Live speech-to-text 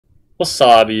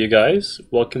Wasabi, you guys.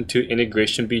 Welcome to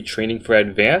Integration B Training for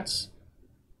Advanced.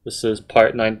 This is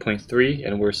part 9.3,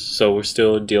 and we're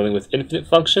still dealing with infinite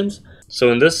functions.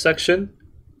 So in this section,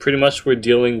 pretty much we're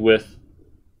dealing with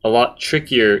a lot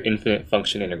trickier infinite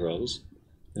function integrals.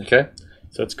 Okay,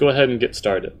 so let's go ahead and get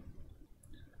started.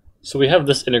 So we have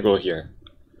this integral here.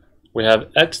 We have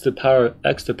x to the power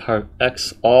of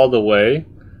x all the way,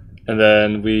 and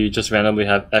then we just randomly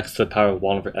have x to the power of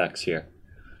 1 over x here.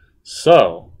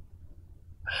 So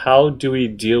how do we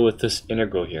deal with this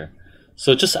integral here?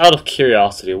 So just out of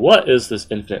curiosity, what is this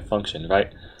infinite function,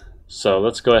 right? So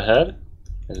let's go ahead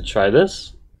and try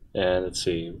this, and let's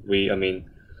see.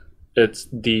 It's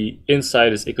the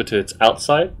inside is equal to its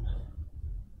outside.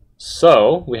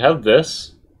 So we have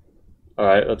this. All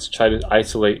right, let's try to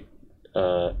isolate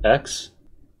x,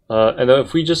 and then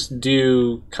if we just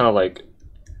do kind of like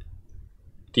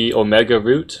the omega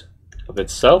root of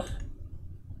itself.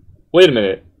 Wait a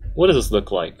minute, what does this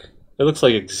look like? It looks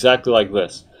like exactly like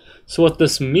this. So what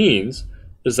this means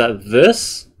is that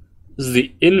this is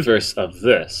the inverse of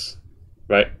this,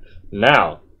 right?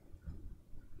 Now,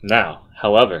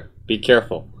 however, be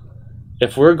careful.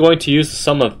 If we're going to use the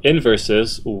sum of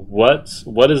inverses,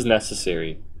 what is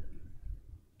necessary?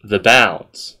 The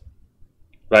bounds,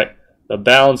 right? The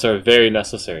bounds are very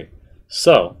necessary.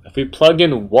 So if we plug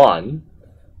in 1,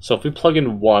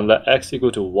 let x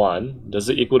equal to 1, does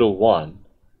it equal to 1?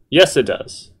 Yes, it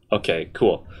does. Okay,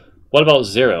 cool. What about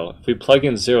 0? If we plug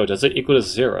in 0, does it equal to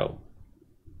 0?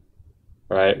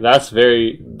 Right? That's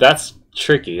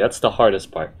tricky. That's the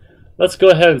hardest part. Let's go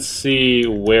ahead and see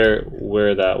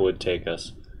where that would take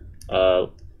us.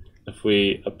 If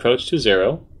we approach to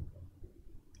 0,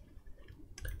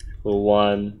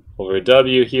 1 over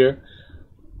w here.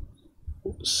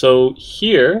 So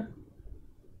here,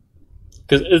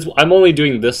 because I'm only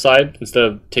doing this side instead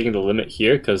of taking the limit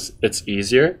here because it's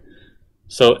easier.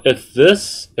 So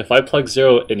if I plug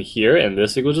 0 in here and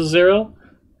this equals to 0,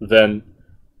 then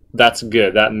that's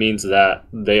good. That means that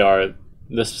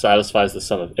this satisfies the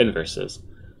sum of inverses.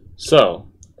 So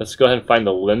let's go ahead and find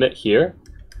the limit here.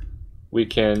 We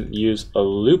can use a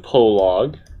loophole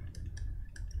log,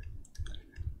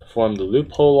 perform the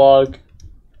loophole log,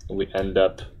 and we end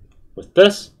up with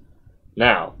this.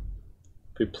 Now,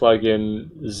 if we plug in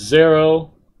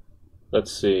 0,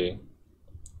 let's see.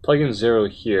 Plug in 0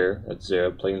 here, that's 0.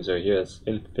 Plug in 0 here, that's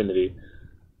infinity,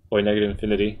 or negative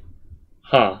infinity.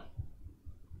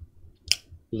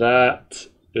 That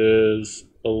is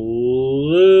a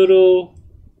little...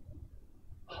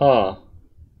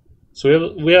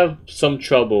 So we have some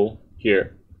trouble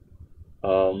here.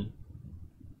 We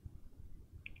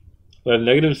have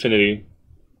negative infinity,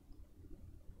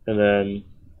 and then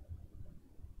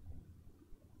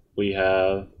we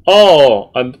have... Oh,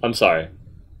 I'm sorry.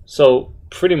 So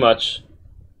pretty much,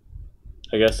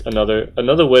 I guess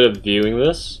another way of viewing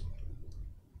this.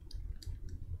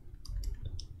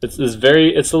 It's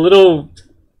a little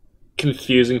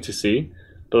confusing to see,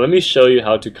 but let me show you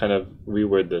how to kind of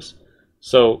reword this.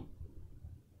 So,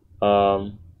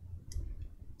 1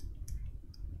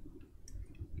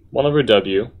 over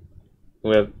w.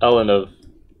 We have ln of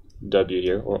w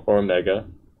here, or omega.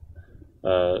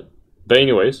 But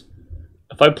anyways,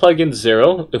 if I plug in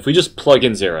 0, if we just plug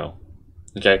in 0,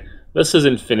 okay, this is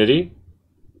infinity,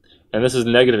 and this is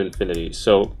negative infinity.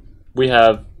 So we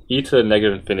have e to the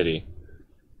negative infinity.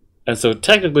 And so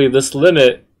technically this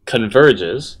limit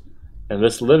converges, and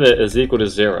this limit is equal to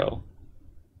 0,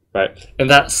 right? And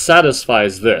that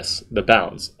satisfies the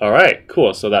bounds. All right,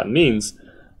 cool. So that means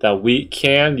that we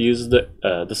can use the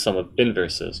sum of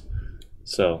inverses.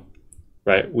 So,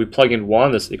 right, we plug in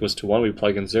 1, this equals to 1. We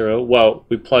plug in 0. Well,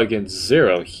 we plug in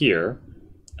 0 here,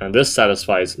 and this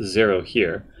satisfies 0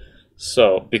 here.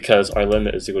 So, because our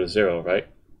limit is equal to 0, right?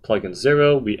 Plug in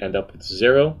 0, we end up with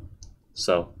 0.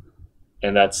 So,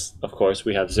 and that's, of course,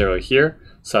 we have 0 here.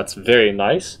 So that's very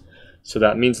nice. So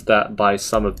that means that by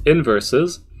sum of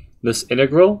inverses, this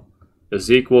integral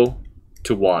is equal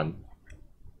to 1.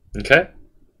 Okay?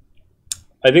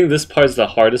 I think this part is the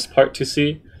hardest part to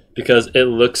see because it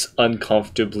looks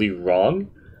uncomfortably wrong.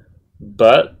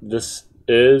 But this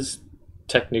is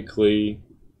technically...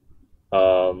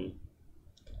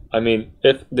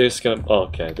 if there's gonna... Oh,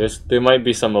 okay, there might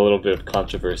be a little bit of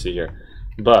controversy here.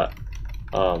 But...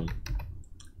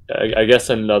 I guess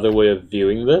another way of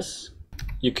viewing this,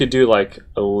 you could do like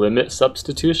a limit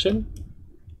substitution.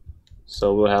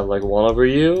 So we'll have like 1 over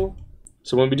u.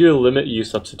 So when we do a limit u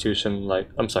substitution,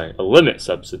 a limit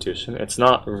substitution, it's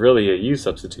not really a u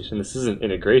substitution. This isn't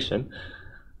integration.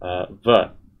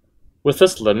 But with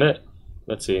this limit,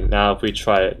 let's see, now if we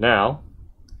try it now,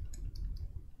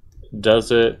 does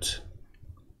it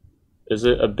is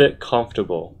it a bit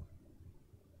comfortable?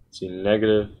 Let's see,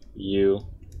 negative u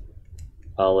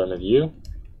ln of u,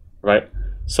 right?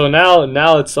 So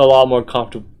now it's a lot more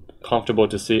comfortable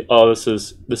to see, oh,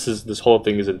 this whole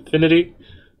thing is infinity,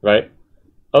 right?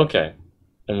 Okay,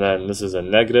 and then this is a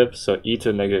negative, so e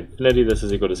to the negative infinity, this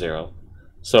is equal to 0.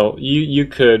 So you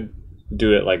could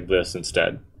do it like this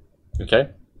instead. Okay?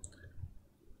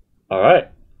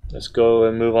 Alright, let's go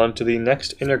and move on to the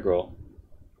next integral.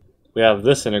 We have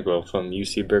this integral from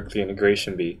UC Berkeley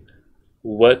Integration Bee.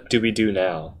 What do we do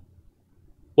now?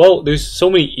 Well, there's so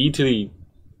many e to the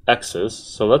x's,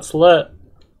 so let's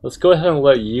go ahead and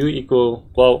let u equal,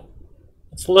 well,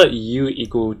 let's let u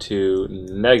equal to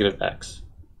negative x.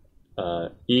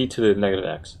 E to the negative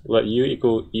x. Let u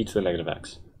equal e to the negative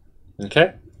x.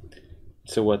 Okay?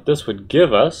 So what this would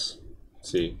give us,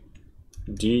 let's see,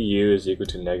 du is equal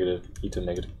to negative e to the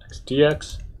negative x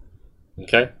dx.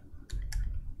 Okay?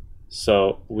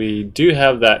 So we do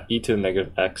have that e to the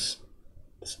negative x,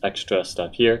 this extra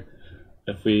stuff here.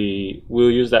 If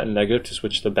we'll use that negative to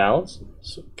switch the balance,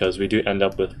 because we do end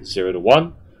up with 0 to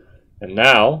 1. And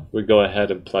now we go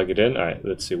ahead and plug it in. Alright,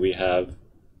 let's see, we have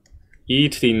e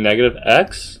to the negative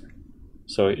x.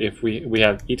 So if we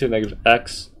have e to the negative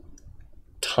x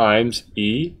times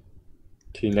e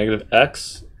to the negative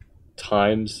x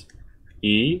times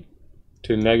e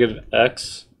to the negative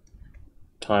x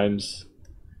times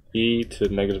e to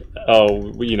the negative,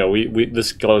 oh, you know,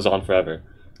 this goes on forever,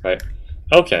 right?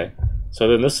 Okay, so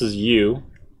then this is u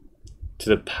to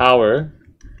the power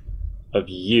of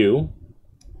u,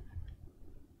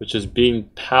 which is being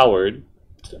powered.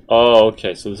 Oh,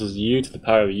 okay, so this is u to the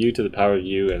power of u to the power of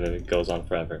u, and then it goes on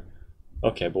forever.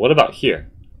 Okay, but what about here?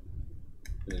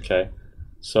 Okay,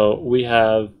 so we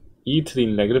have e to the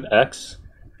negative x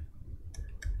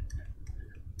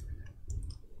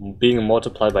being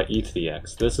multiplied by e to the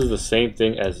x. This is the same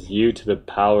thing as u to the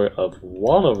power of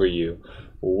 1 over u.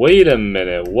 Wait a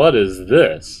minute, what is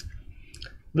this?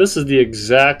 This is the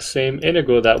exact same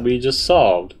integral that we just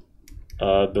solved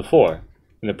before,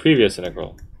 in the previous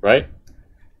integral, right?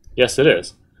 Yes, it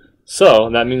is. So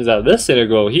that means that this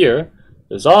integral here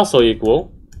is also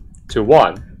equal to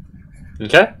 1.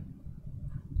 Okay?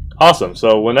 Awesome.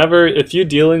 So if you're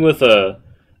dealing with an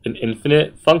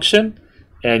infinite function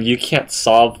and you can't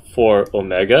solve for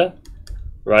omega,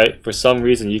 right? For some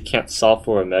reason you can't solve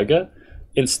for omega,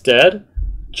 instead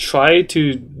try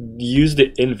to use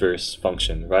the inverse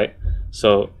function, right?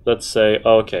 So let's say,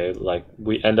 okay, like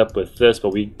we end up with this,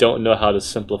 but we don't know how to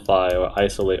simplify or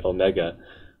isolate omega.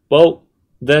 Well,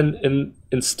 then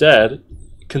instead,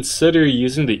 consider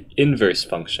using the inverse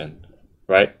function,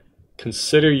 right?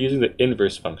 Consider using the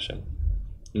inverse function.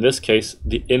 In this case,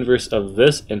 the inverse of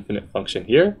this infinite function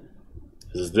here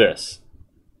is this.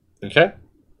 Okay?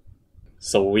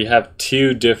 So we have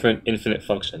two different infinite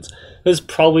functions. This is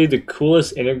probably the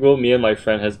coolest integral me and my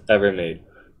friend has ever made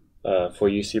for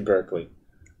UC Berkeley.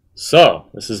 So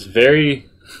this is very,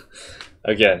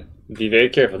 again, be very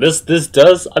careful. This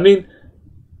does, I mean,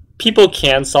 people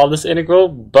can solve this integral,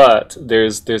 but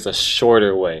there's a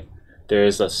shorter way. There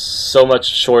is a so much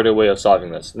shorter way of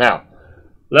solving this. Now,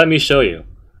 let me show you.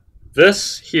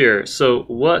 This here, so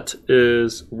what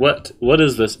is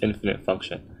this infinite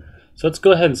function? So let's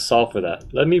go ahead and solve for that.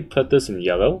 Let me put this in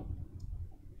yellow.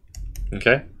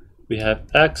 Okay, we have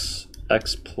x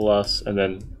plus, and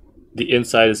then the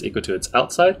inside is equal to its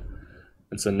outside.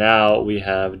 And so now we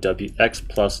have wx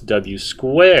plus w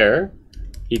square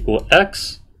equal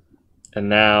x. And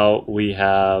now we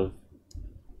have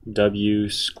w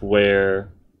square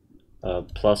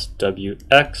plus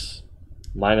wx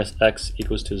minus x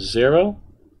equals to 0.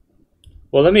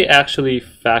 Well, let me actually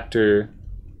factor.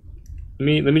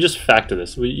 Let me just factor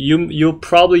this. You'll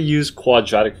probably use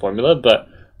quadratic formula, but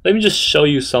let me just show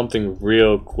you something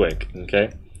real quick.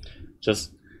 Okay,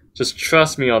 just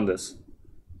trust me on this.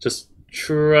 Just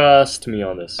trust me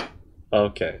on this.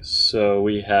 Okay, so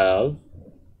we have,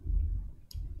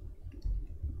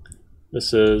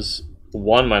 this is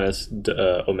 1 minus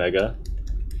omega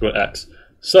equal x.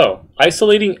 So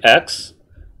isolating x,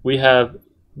 we have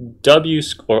w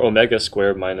or omega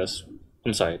squared minus,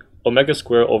 omega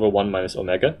squared over 1 minus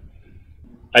omega.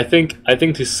 I think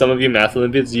to some of you math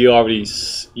Olympiads, you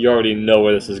already know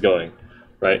where this is going,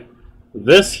 right?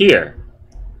 This here,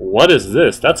 what is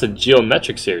this? That's a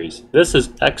geometric series. This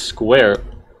is x squared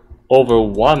over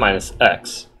 1 minus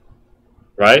x,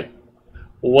 right?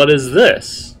 What is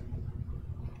this?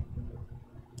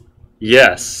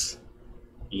 Yes,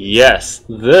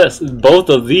 both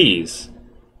of these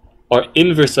are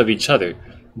inverse of each other.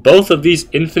 Both of these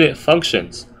infinite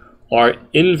functions are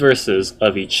inverses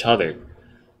of each other.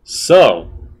 So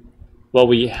what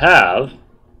we have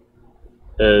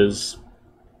is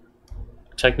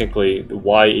technically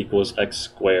y equals x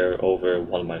squared over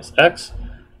 1 minus x.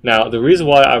 Now, the reason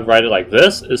why I write it like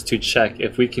this is to check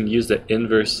if we can use the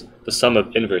inverse, the sum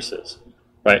of inverses,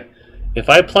 right? If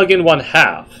I plug in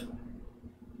 1/2,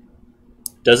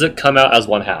 does it come out as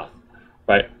 1/2,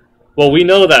 right? Well, we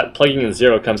know that plugging in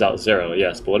 0 comes out 0,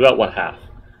 yes, but what about 1/2?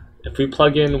 If we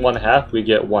plug in 1/2, we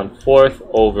get 1/4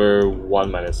 over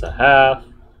 1 minus 1/2,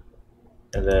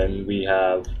 and then we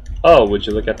have, oh, would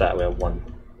you look at that, we have 1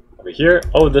 over here.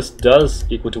 Oh, this does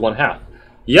equal to 1/2.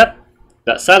 Yep,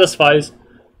 that satisfies.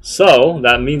 So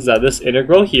that means that this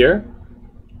integral here,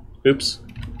 oops,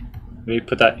 let me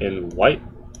put that in white.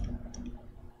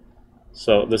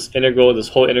 So this integral, this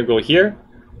whole integral here,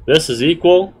 this is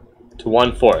equal to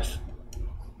 1/4.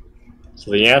 So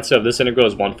the answer of this integral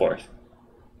is 1/4.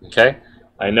 Okay,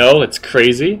 I know it's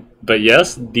crazy, but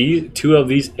yes, these two of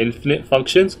these infinite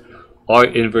functions are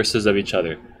inverses of each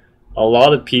other. A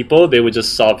lot of people, they would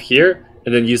just solve here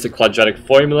and then use the quadratic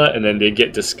formula, and then they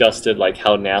get disgusted like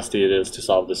how nasty it is to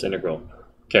solve this integral.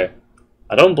 Okay,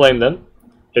 I don't blame them.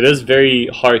 It is very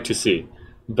hard to see.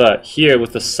 But here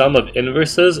with the sum of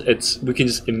inverses, we can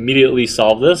just immediately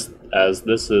solve this as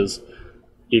this is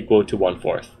equal to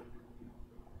 1/4.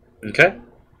 Okay?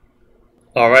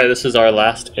 Alright, this is our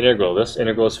last integral. This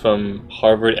integral is from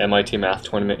Harvard MIT Math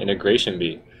Tournament Integration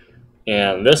Bee.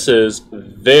 And this is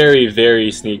very,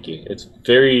 very sneaky. It's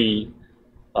very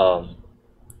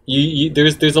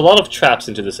there's a lot of traps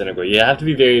into this integral. You have to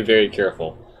be very, very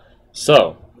careful.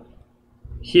 So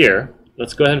here,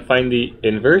 let's go ahead and find the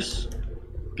inverse,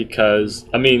 because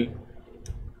I mean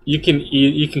you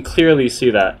can clearly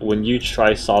see that when you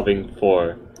try solving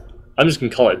for, I'm just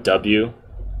gonna call it W,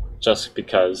 just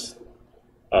because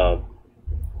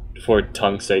for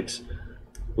tongue's sakes,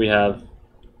 we have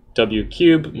W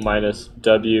cubed minus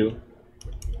W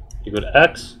equal to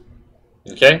X.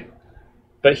 Okay?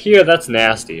 But here that's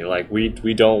nasty. Like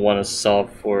we don't want to solve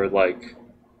for, like,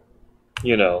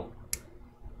 you know,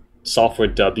 solve for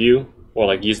W or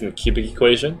like using the cubic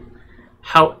equation.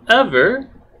 However,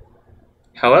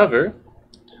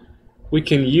 we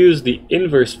can use the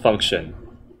inverse function,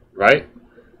 right?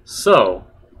 So,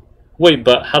 wait,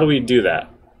 but how do we do that?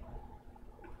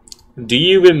 Do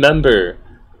you remember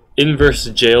inverse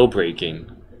jailbreaking,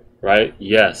 right?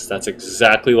 Yes, that's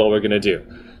exactly what we're going to do.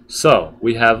 So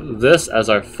we have this as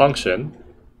our function,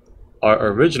 our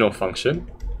original function,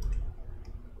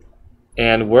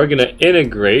 and we're going to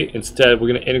integrate, instead we're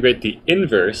going to integrate the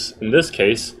inverse, in this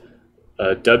case,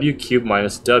 W cubed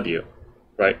minus W,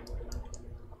 right?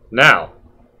 Now,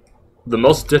 the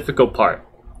most difficult part,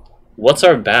 what's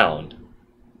our bound,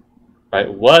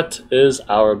 right? What is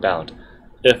our bound?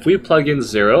 If we plug in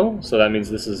 0, so that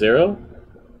means this is 0,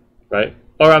 right?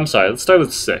 Or I'm sorry, let's start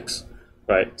with 6,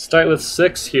 right? Start with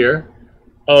 6 here.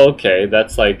 Oh, okay,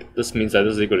 that's like, this means that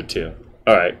this is equal to 2.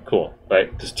 Alright, cool,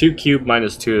 right? Because 2 cubed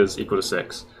minus 2 is equal to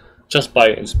 6. Just by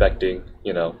inspecting,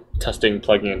 you know, testing,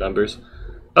 plugging in numbers.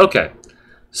 Okay,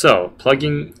 so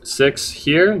plugging 6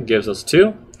 here gives us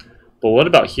 2. But what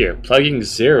about here? Plugging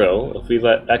 0, if we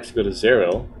let x go to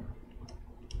 0,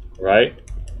 right?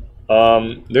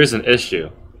 There's an issue.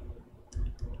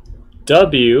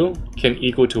 W can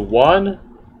equal to 1,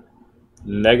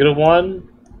 -1,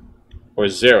 or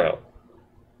 0.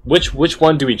 Which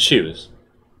one do we choose?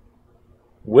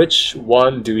 Which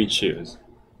one do we choose?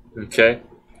 Okay?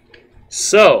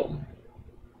 So,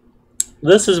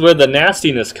 this is where the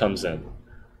nastiness comes in.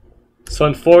 So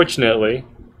unfortunately,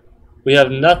 we have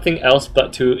nothing else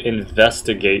but to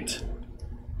investigate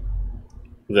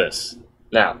this.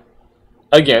 Now,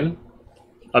 again,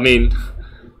 I mean,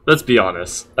 let's be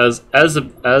honest. As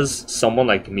someone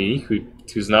like me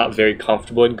who's not very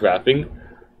comfortable in graphing,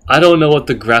 I don't know what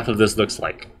the graph of this looks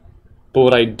like. But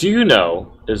what I do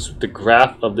know is the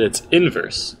graph of its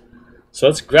inverse. So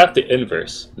let's graph the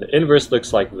inverse. The inverse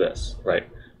looks like this, right?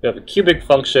 We have a cubic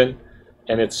function,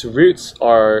 and its roots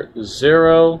are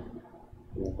 0,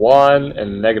 1,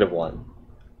 and -1.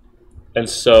 And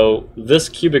so this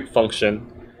cubic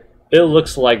function, it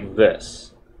looks like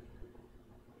this.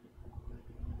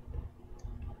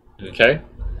 Okay?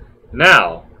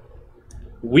 Now,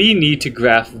 we need to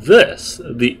graph this,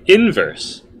 the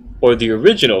inverse, or the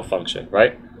original function,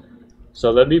 right? So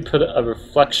let me put a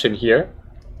reflection here,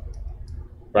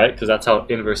 right? Because that's how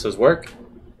inverses work.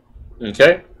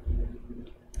 Okay?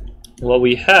 What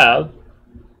we have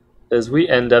is we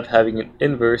end up having an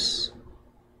inverse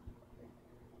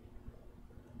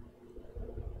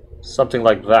something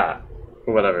like that,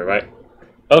 or whatever, right?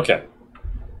 Okay,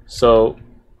 so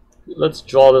let's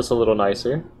draw this a little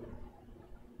nicer.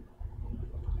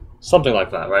 Something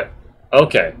like that, right?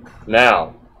 Okay,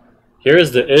 now,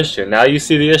 here's the issue. Now you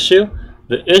see the issue?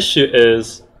 The issue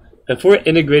is, if we're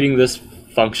integrating this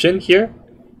function here,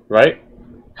 right?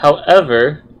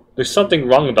 However, there's something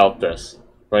wrong about this,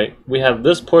 right? We have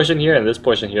this portion here and this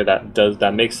portion here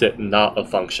that makes it not a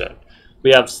function.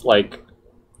 We have like,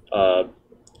 I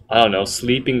don't know,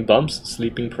 sleeping bumps,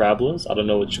 sleeping parabolas. I don't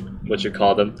know what you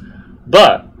call them,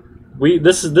 but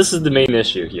this is the main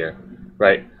issue here,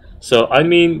 right? So I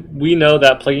mean, we know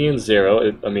that plugging in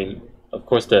 0. I mean, of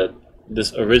course,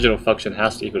 this original function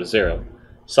has to equal to 0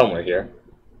 somewhere here,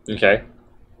 okay?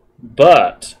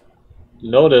 But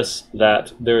notice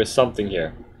that there is something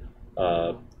here.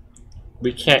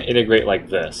 We can't integrate like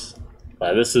this.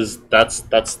 That's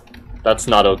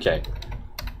not okay.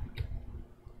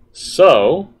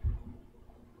 So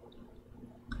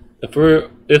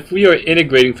if we are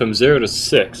integrating from 0 to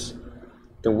 6,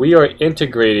 then we are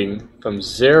integrating from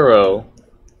 0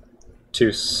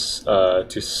 to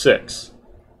 6,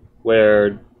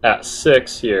 where at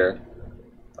 6 here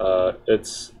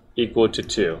it's equal to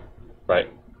 2,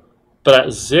 right? But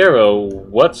at 0,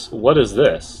 what is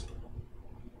this?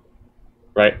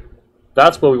 Right?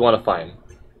 That's what we want to find.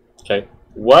 Okay?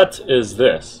 What is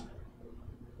this?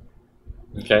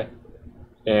 Okay?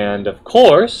 And of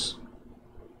course,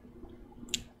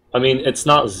 I mean, it's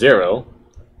not 0,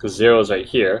 because 0 is right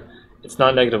here. It's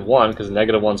not -1, because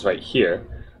 -1 is right here.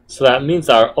 So that means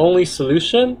our only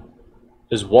solution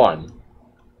is 1.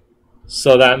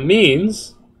 So that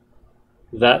means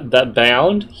that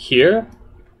bound here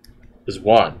is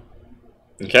 1.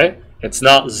 Okay? It's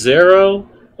not 0,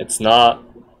 it's not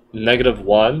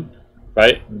 -1,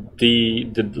 right? The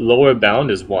lower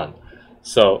bound is 1.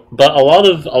 So, but a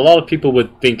lot of people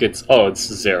would think it's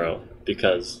 0,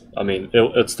 because I mean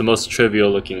it's the most trivial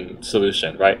looking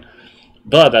solution, right?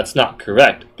 But that's not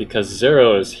correct, because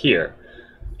 0 is here,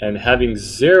 and having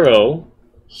 0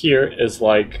 here is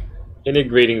like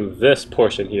integrating this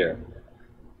portion here,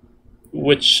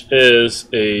 which is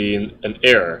an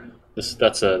error.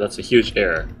 That's a huge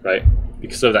error, right?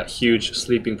 Because of that huge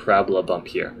sleeping parabola bump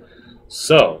here.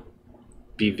 So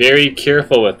be very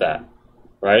careful with that,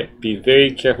 right? Be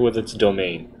very careful with its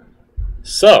domain.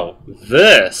 So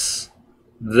this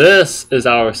is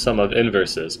our sum of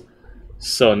inverses.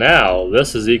 So now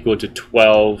this is equal to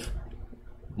 12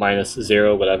 minus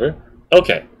 0, whatever.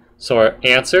 Okay, so our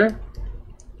answer,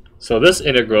 so this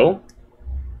integral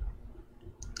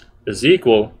is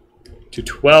equal to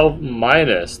 12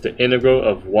 minus the integral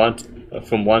of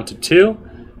from 1 to 2.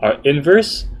 Our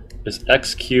inverse is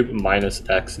x cubed minus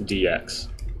x dx.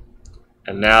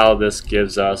 And now this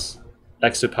gives us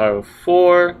x to the power of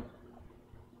 4,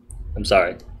 I'm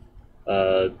sorry,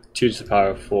 2 to the power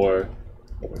of 4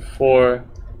 over 4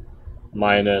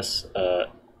 minus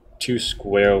 2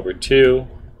 squared over 2,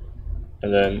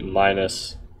 and then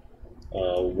minus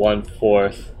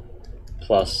 1/4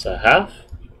 plus a half,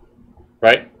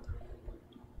 right?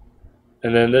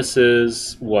 And then this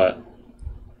is what?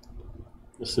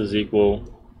 This is equal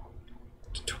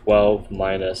to 12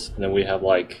 minus, and then we have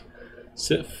like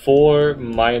 4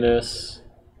 minus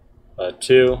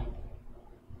 2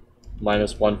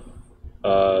 minus 1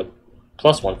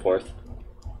 plus 1/4,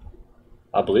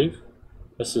 I believe.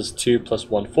 This is 2 plus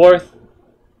 1/4.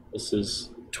 This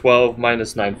is 12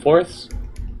 minus 9/4.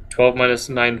 12 minus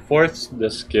 9/4,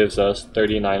 this gives us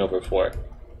 39 over 4.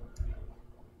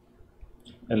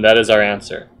 And that is our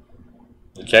answer.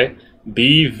 Okay?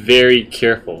 Be very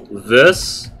careful.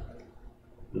 This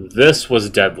was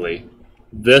deadly.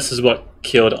 This is what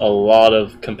killed a lot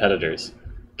of competitors.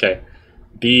 Okay?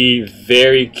 Be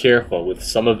very careful with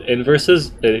sum of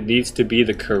inverses. It needs to be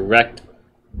the correct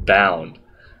bound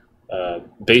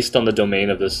based on the domain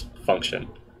of this function.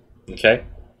 Okay?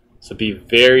 So be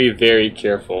very, very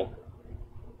careful.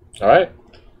 Alright?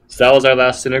 So that was our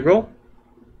last integral.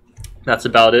 That's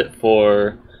about it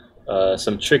for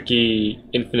some tricky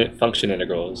infinite function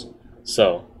integrals.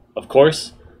 So, of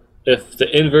course, if the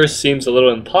inverse seems a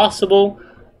little impossible,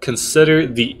 consider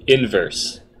the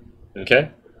inverse.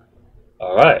 Okay?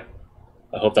 Alright.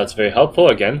 I hope that's very helpful.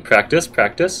 Again, practice,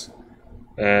 practice.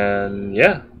 And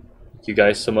yeah, thank you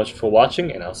guys so much for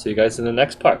watching, and I'll see you guys in the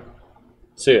next part.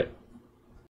 See ya.